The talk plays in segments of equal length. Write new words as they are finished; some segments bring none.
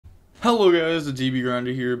Hello guys, the DB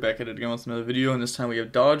Grinder here, back at it again with another video, and this time we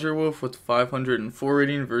have Dodger Wolf with 504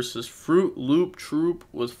 rating versus Fruit Loop Troop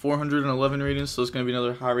with 411 ratings, so it's going to be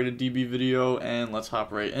another high rated DB video, and let's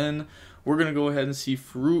hop right in. We're going to go ahead and see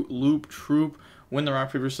Fruit Loop Troop win the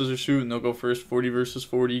rock, paper, scissors, shoot, and they'll go first, 40 versus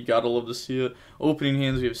 40, gotta love to see it. Opening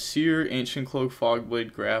hands, we have Seer, Ancient Cloak,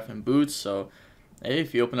 Fogblade, Graph, and Boots, so hey,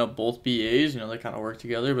 if you open up both BAs, they kind of work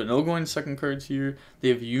together, but no going second cards here. They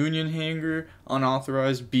have Union Hanger,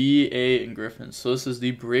 Unauthorized, BA, and Griffin. So this is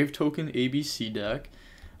the Brave Token ABC deck.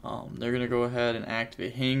 They're going to go ahead and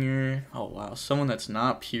activate Hanger. Oh, wow. Someone that's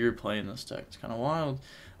not Pure playing this deck. It's kind of wild.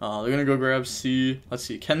 They're going to go grab C. Let's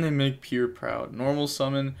see. Can they make Pure proud? Normal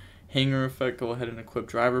summon, Hanger effect. Go ahead and equip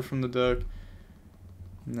Driver from the deck.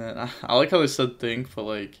 And then, I like how they said think, but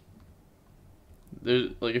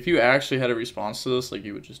there's if you actually had a response to this,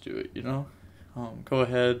 you would just do it, go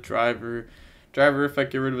ahead, driver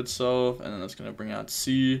effect, get rid of itself, and then that's gonna bring out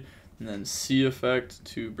C, and then C effect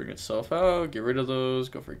to bring itself out, get rid of those,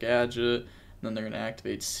 go for gadget, and then they're gonna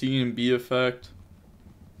activate C and B effect.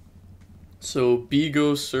 So B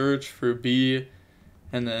goes search for B,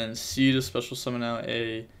 and then C to special summon out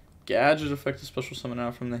a gadget effect to special summon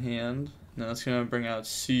out from the hand, and then that's gonna bring out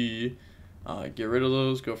C, get rid of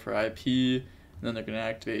those, go for IP. And then they're going to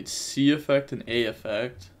activate C effect and A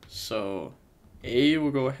effect. So A will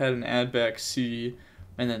go ahead and add back C,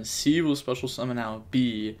 and then C will special summon out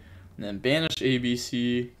B, and then banish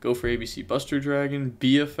ABC, go for ABC Buster Dragon,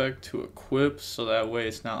 B effect to equip, so that way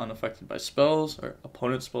it's not unaffected by spells, or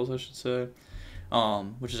opponent spells I should say,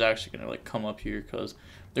 which is actually going to come up here because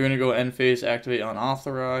they're going to go end phase, activate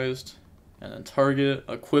unauthorized, and then target,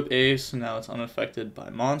 equip A, so now it's unaffected by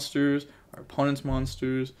monsters, or opponent's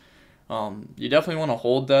monsters. You definitely want to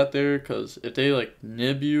hold that there, because if they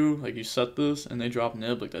nib you, you set this and they drop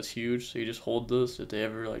nib, that's huge, so you just hold this. If they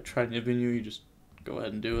ever try nibbing you, you just go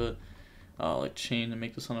ahead and do it. Chain to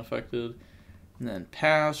make this unaffected, and then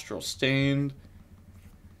pass, draw stained.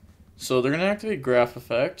 So they're gonna activate graph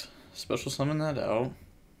effect, special summon that out,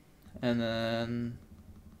 and then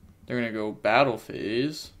they're gonna go battle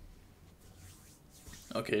phase.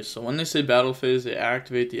 Okay, so when they say battle phase, they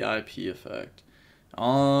activate the IP effect.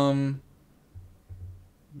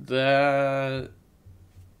 That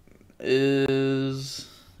is,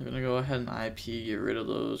 they're gonna go ahead and IP, get rid of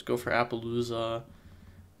those, go for Appaloosa,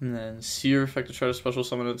 and then Seer effect to try to special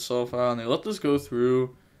summon itself out, and they let this go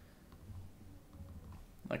through.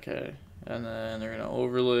 Okay, and then they're gonna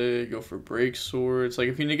overlay, go for Break Sword. It's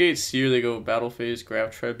if you negate Seer, they go battle phase,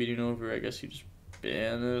 grab, try beating over. I guess you just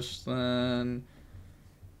banish then.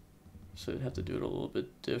 So they'd have to do it a little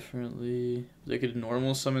bit differently. They could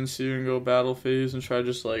normal summon Seer and go battle phase and try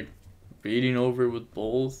just beating over with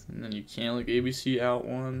both, and then you can't ABC out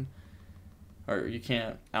one, or you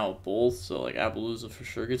can't out both. So Appaloosa for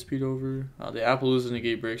sure gets beat over. The Appaloosa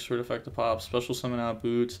negate Break Sword effect to pop, special summon out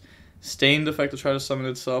Boots, Stained effect to try to summon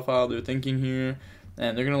itself out. They're thinking here,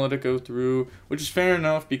 and they're gonna let it go through, which is fair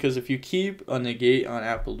enough, because if you keep a negate on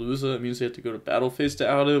Appaloosa, it means they have to go to battle phase to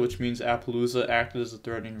out it, which means Appaloosa acted as a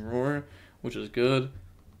threatening roar, which is good.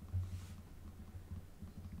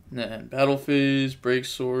 And then battle phase, break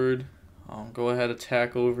sword, go ahead,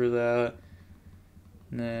 attack over that.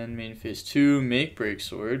 And then main phase 2, make break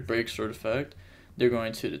sword effect. They're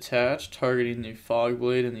going to detach, targeting the fog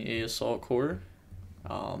blade and the A assault core.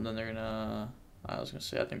 Then they're gonna, I was gonna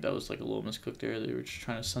say, I think that was a little misclick there. They were just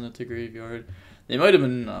trying to send it to graveyard. They might have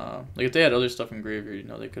been if they had other stuff in graveyard,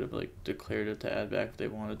 they could have declared it to add back if they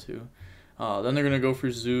wanted to. Then they're gonna go for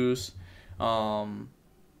Zeus. Yep.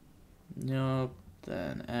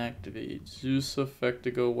 Then activate Zeus effect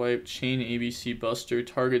to go wipe, chain ABC Buster,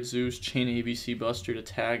 target Zeus, chain ABC Buster to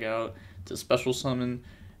tag out to special summon.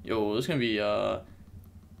 Yo, this is gonna be a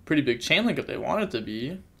pretty big chain link if they want it to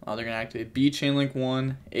be. They're gonna activate B chain link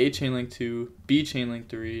 1, A chain link 2, B chain link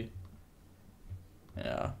 3.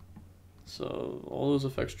 Yeah. So all those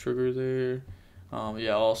effects trigger there.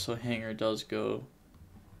 Yeah, also Hanger does go.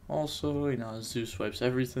 Also, Zeus wipes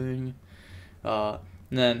everything. And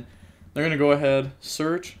then they're gonna go ahead,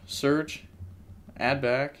 search, add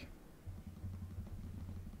back.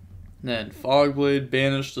 And then Fogblade,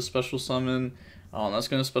 banish the special summon. That's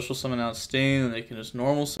going to special summon out Stain, and they can just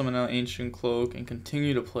normal summon out Ancient Cloak and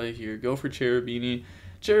continue to play here. Go for Cherubini.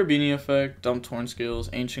 Cherubini effect, dump Torn Scales,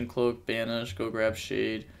 Ancient Cloak, banish, go grab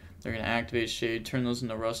Shade. They're going to activate Shade, turn those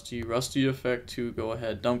into Rusty. Rusty effect to go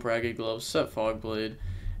ahead, dump Ragged Gloves, set Fogblade,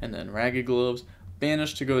 and then Ragged Gloves.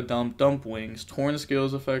 Banish to go dump Wings. Torn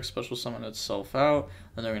Scales effect, special summon itself out.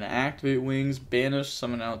 Then they're going to activate Wings, banish,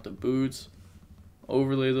 summon out the Boots.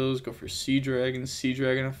 overlay those, go for Sea Dragon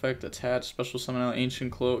effect, attach, special summon out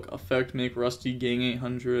Ancient Cloak, effect, make Rusty Gang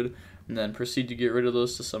 800, and then proceed to get rid of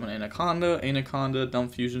those to summon Anaconda,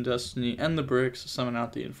 dump Fusion Destiny, and the bricks, summon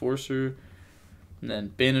out the Enforcer, and then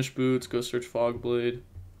banish Boots, go search Fogblade,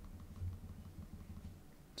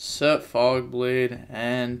 set Fogblade,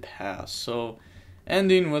 and pass. So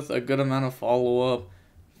ending with a good amount of follow-up,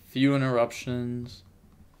 few interruptions,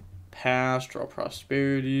 pass, draw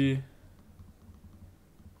Prosperity.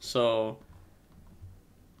 So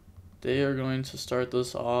they are going to start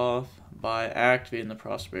this off by activating the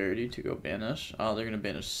Prosperity to go banish. They're going to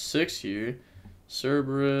banish 6 here.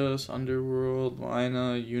 Cerberus, Underworld,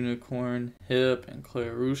 Lina, Unicorn, Hip, and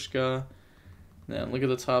Clarushka. Then look at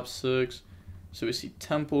the top 6. So we see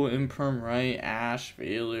Temple, Imperm, Right, Ash,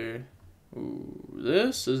 Veiler. Ooh,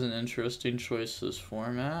 this is an interesting choice this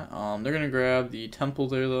format. They're going to grab the Temple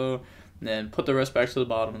there though, and then put the rest back to the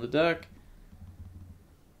bottom of the deck.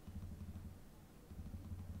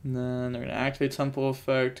 And then they're going to activate Temple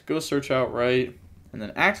effect, go search out Right, and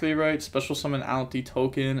then activate Right, special summon out the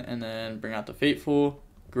token, and then bring out the Fateful.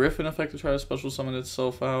 Griffin effect to try to special summon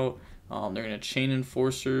itself out. They're going to chain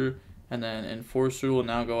Enforcer, and then Enforcer will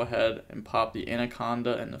now go ahead and pop the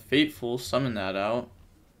Anaconda and the Fateful, summon that out.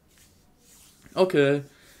 Okay,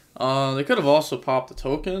 they could have also popped the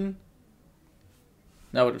token.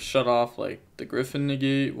 That would have shut off like the Griffin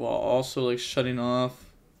negate while also like shutting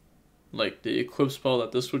off like the equip spell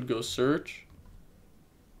that this would go search.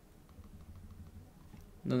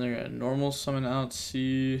 Then they're gonna normal summon out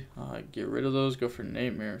C, get rid of those, go for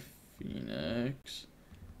Nightmare Phoenix,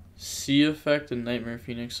 C effect and Nightmare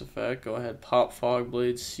Phoenix effect. Go ahead, pop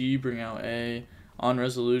Fogblade, C, bring out A. On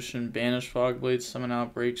resolution, banish Fogblade, summon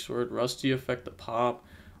out Breaksword, Rusty effect the pop,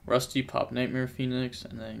 Rusty pop Nightmare Phoenix,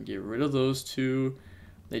 and then get rid of those 2.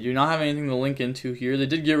 They do not have anything to link into here. They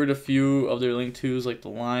did get rid of a few of their link 2s like the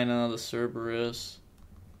Lina, the Cerberus.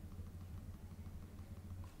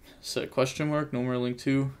 Set question mark, no more link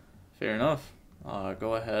 2. Fair enough.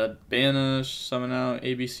 Go ahead, banish, summon out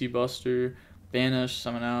ABC Buster, banish,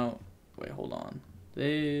 summon out. Wait, hold on.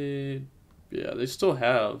 They still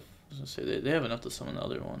have. I was gonna say they have enough to summon the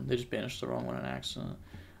other one. They just banished the wrong one on accident.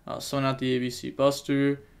 Summon out the ABC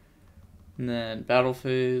Buster, and then battle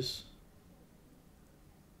phase.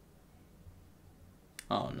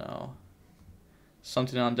 Oh no.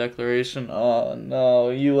 Something on declaration. Oh no,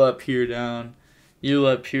 you let Peer down. You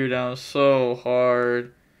let Peer down so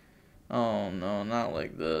hard. Oh no, not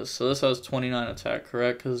like this. So this has 29 attack,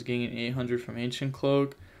 correct? Because it's gaining 800 from Ancient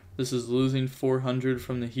Cloak. This is losing 400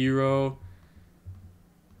 from the hero.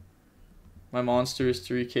 My monster is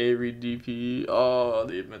 3k, read DP. Oh,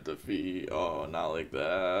 they admit defeat. Oh, not like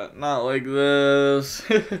that. Not like this.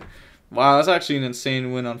 Wow, that's actually an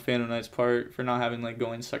insane win on Phantom Knight's part for not having like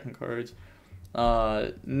going second cards.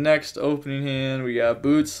 Next opening hand, we got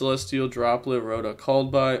Boots, Celestial, Droplet, Rhoda,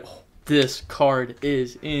 Called By. Oh, this card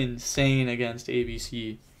is insane against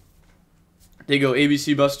ABC. They go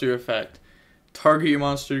ABC Buster effect. Target your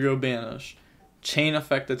monster to go banish. Chain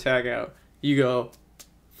effect to tag out. You go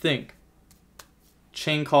think.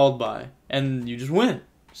 Chain Called By. And you just win.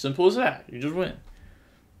 Simple as that. You just win.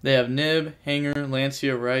 They have Nib, Hanger,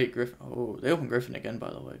 Lancia, Right, Griffin. Oh, they open Griffin again, by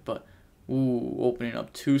the way. But, ooh, opening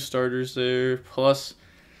up 2 starters there. Plus,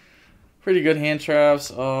 pretty good hand traps.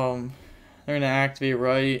 They're going to activate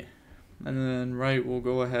Right. And then Right will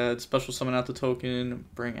go ahead, special summon out the token,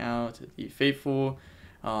 bring out the Fateful.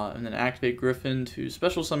 And then activate Griffin to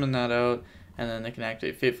special summon that out. And then they can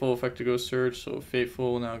activate Fateful effect to go search. So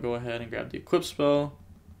Fateful will now go ahead and grab the equip spell.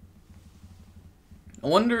 I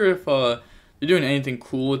wonder if they're doing anything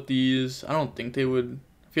cool with these. I don't think they would.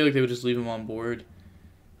 I feel like they would just leave them on board.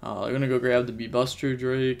 They're going to go grab the B-Buster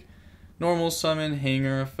Drake. Normal summon,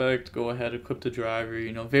 Hanger effect, go ahead, equip the driver.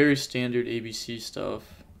 You know, very standard ABC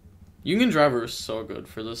stuff. Union Driver is so good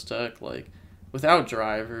for this deck. Like, without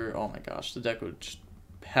Driver, oh my gosh, the deck would just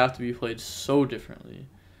have to be played so differently.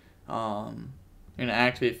 You're going to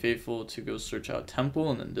activate Fateful to go search out Temple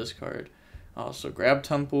and then discard. So grab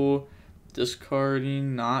Temple.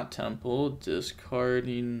 Discarding, not Temple,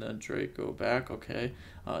 discarding the Draco back, okay.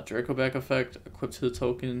 Draco back effect, equip to the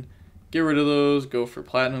token, get rid of those, go for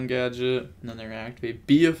Platinum Gadget, and then they're going to activate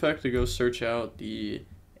B effect to go search out the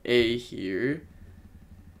A here.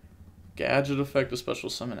 Gadget effect to special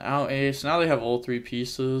summon out A, so now they have all 3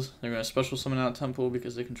 pieces. They're going to special summon out Temple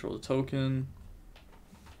because they control the token.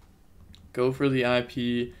 Go for the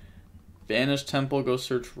IP. Banish Temple, go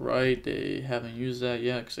search Right. They haven't used that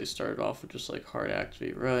yet because they started off with just like hard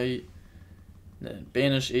activate Right. Then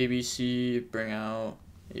banish ABC, bring out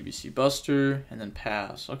ABC Buster, and then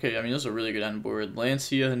pass. Okay, I mean, this is a really good end board.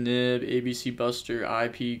 Lancia, Nib, ABC Buster,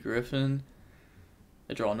 IP, Griffin.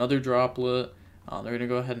 They draw another droplet. They're going to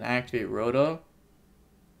go ahead and activate Rhoda.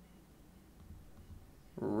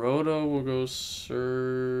 Rhoda will go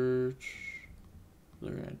search.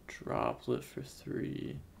 They're going to droplet for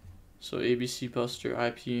 3. So ABC Buster,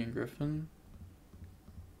 IP, and Griffin.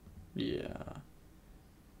 Yeah.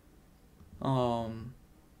 Go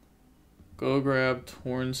grab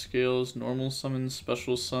Torn Scales, normal summon,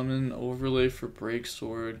 special summon, overlay for Break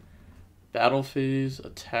Sword, battle phase,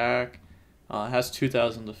 attack. Has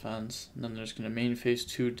 2,000 defense. And then there's going to main phase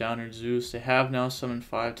 2 Downer Zeus. They have now summoned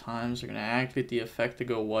 5 times. They're going to activate the effect to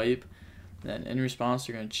go wipe. And then in response,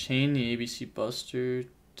 they're going to chain the ABC Buster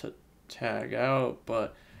to tag out.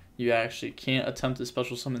 But you actually can't attempt to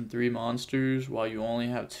special summon 3 monsters while you only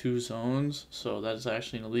have 2 zones. So that is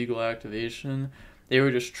actually an illegal activation. They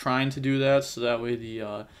were just trying to do that so that way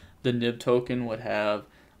the Nib token would have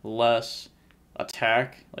less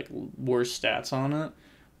attack, like worse stats on it.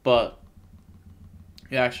 But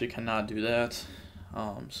you actually cannot do that.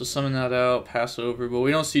 So summon that out, pass over. But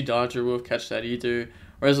we don't see Dodger Wolf catch that either.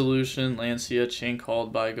 Resolution, Lancia, Chain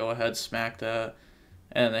Called by, go ahead, smack that.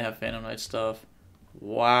 And they have Phantom Knight stuff.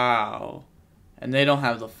 Wow. And they don't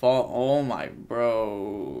have the fall. Oh my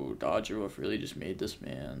bro. Dodger Wolf really just made this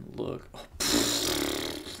man look.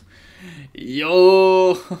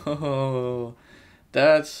 Yo.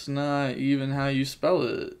 That's not even how you spell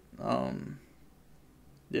it.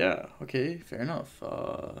 Yeah, okay, fair enough.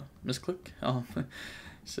 Misclick.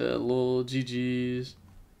 Said little GG's.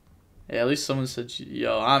 Yeah, at least someone said,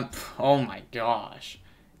 yo, oh my gosh.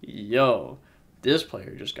 Yo, this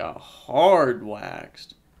player just got hard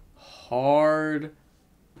waxed. Hard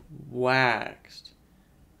waxed.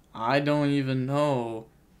 I don't even know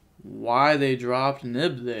why they dropped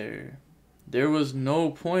Nib there. There was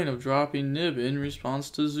no point of dropping Nib in response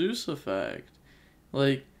to Zeus effect.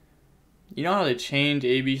 Like, you know how they changed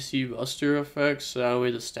ABC Buster effects so that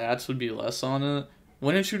way the stats would be less on it?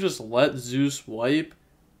 Wouldn't you just let Zeus wipe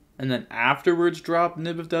and then afterwards drop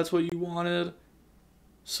Nib if that's what you wanted?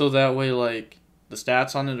 So that way, like, the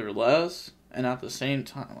stats on it are less, and at the same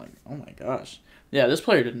time, like, oh my gosh. Yeah, this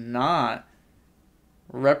player did not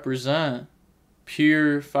represent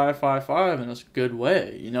pure 555 in a good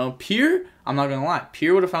way. You know, pure, I'm not going to lie,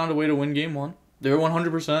 pure would have found a way to win game 1. They were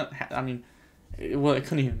 100%, I mean, well, it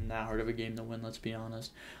couldn't even been that hard of a game to win, let's be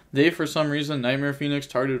honest. They, for some reason, Nightmare Phoenix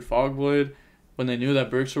targeted Fogblade when they knew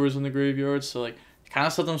that Bergster was in the graveyard, so, like, kind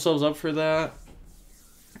of set themselves up for that.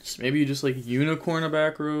 So maybe you just, like, unicorn a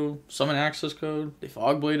back row, summon access code, they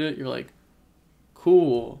Fogblade it, you're like,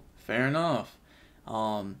 cool, fair enough.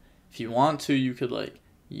 If you want to, you could, like,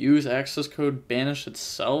 use access code banish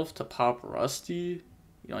itself to pop Rusty.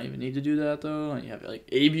 You don't even need to do that, though, and you have, like,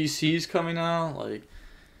 ABCs coming out, like,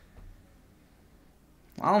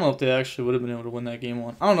 I don't know if they actually would have been able to win that game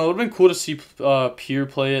 1. I don't know, it would have been cool to see Pure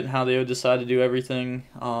play it and how they would decide to do everything.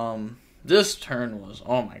 This turn was,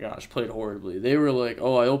 oh my gosh, played horribly. They were like,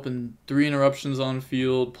 oh, I opened 3 interruptions on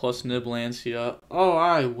field plus Nib Lancia. Oh,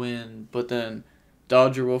 I win. But then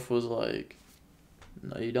Dodger Wolf was like,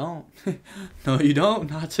 no, you don't. No, you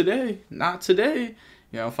don't. Not today. Not today.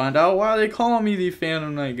 You know, find out why they call me the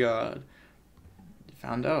Phantom Knight God. You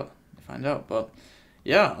found out. You find out. But,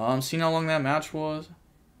 yeah, seeing how long that match was.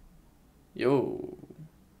 Yo,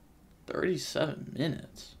 37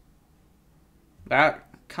 minutes. That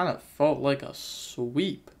kind of felt like a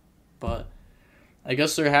sweep, but I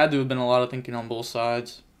guess there had to have been a lot of thinking on both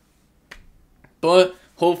sides. But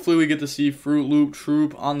hopefully we get to see Fruit Loop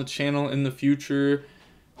Troop on the channel in the future.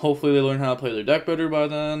 Hopefully they learn how to play their deck better by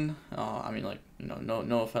then. I mean, like, you know,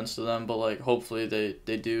 no offense to them, but like hopefully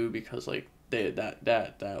they do, because like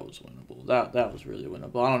that was winnable. That was really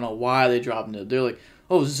winnable. I don't know why they dropped Nib. They're like,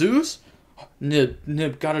 oh, Zeus, Nib,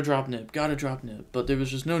 gotta drop Nib. But there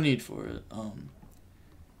was just no need for it.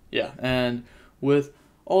 Yeah, and with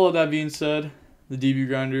all of that being said, the DB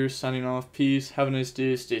Grinder signing off. Peace. Have a nice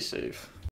day. Stay safe.